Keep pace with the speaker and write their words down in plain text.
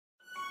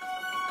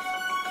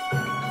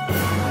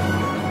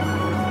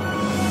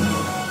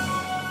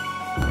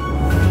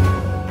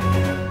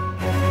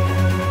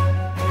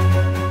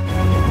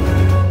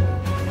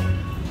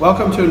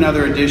Welcome to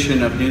another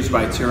edition of News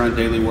Bites here on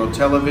Daily World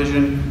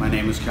Television. My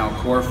name is Kal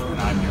Korff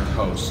and I'm your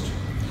host.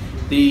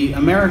 The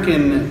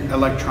American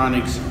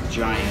electronics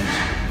giant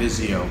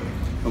Vizio,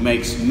 who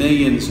makes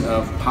millions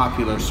of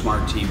popular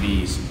smart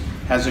TVs,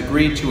 has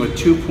agreed to a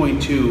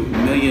 $2.2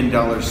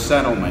 million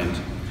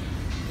settlement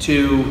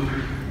to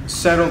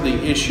settle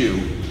the issue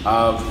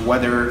of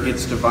whether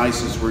its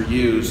devices were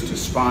used to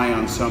spy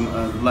on some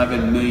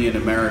 11 million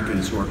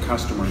Americans who are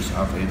customers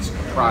of its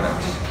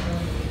products.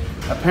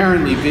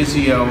 Apparently,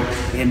 Vizio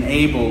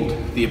enabled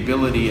the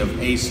ability of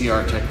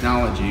ACR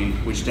technology,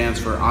 which stands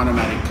for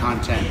Automatic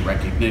Content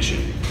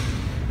Recognition.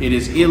 It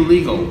is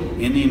illegal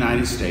in the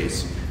United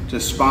States to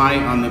spy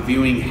on the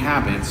viewing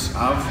habits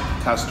of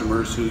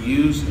customers who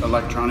use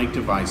electronic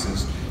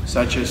devices,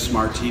 such as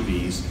smart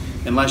TVs,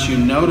 unless you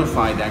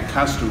notify that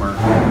customer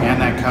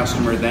and that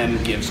customer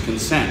then gives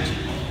consent.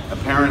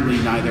 Apparently,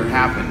 neither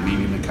happened,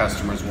 meaning the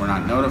customers were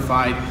not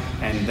notified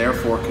and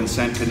therefore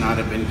consent could not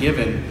have been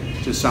given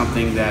to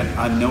something that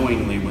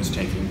unknowingly was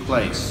taking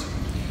place.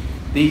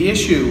 The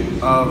issue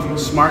of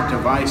smart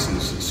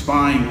devices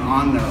spying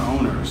on their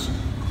owners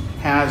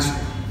has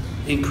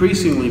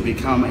increasingly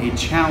become a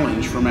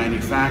challenge for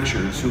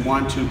manufacturers who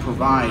want to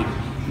provide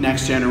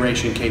next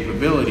generation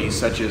capabilities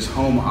such as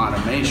home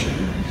automation.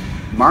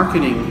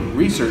 Marketing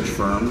research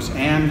firms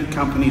and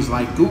companies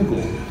like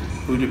Google,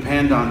 who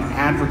depend on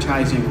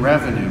advertising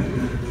revenue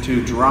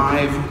to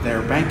drive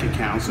their bank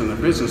accounts and their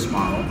business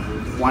model,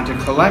 want to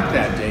collect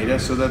that data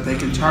so that they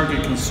can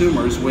target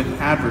consumers with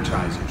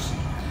advertisers.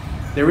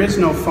 There is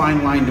no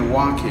fine line to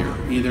walk here.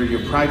 Either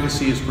your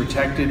privacy is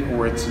protected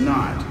or it's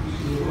not.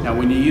 Now,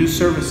 when you use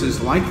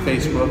services like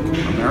Facebook,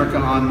 America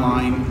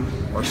Online,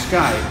 or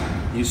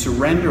Skype, you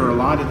surrender a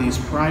lot of these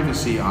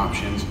privacy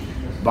options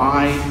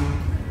by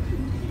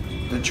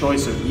the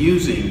choice of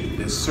using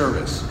this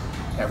service.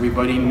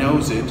 Everybody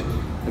knows it.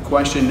 The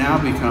question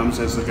now becomes,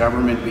 as the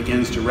government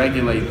begins to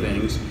regulate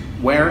things,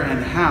 where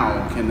and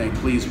how can they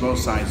please both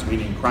sides,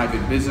 meaning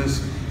private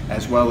business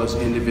as well as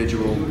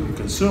individual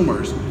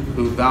consumers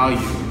who value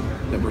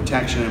the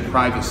protection and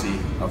privacy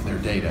of their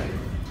data.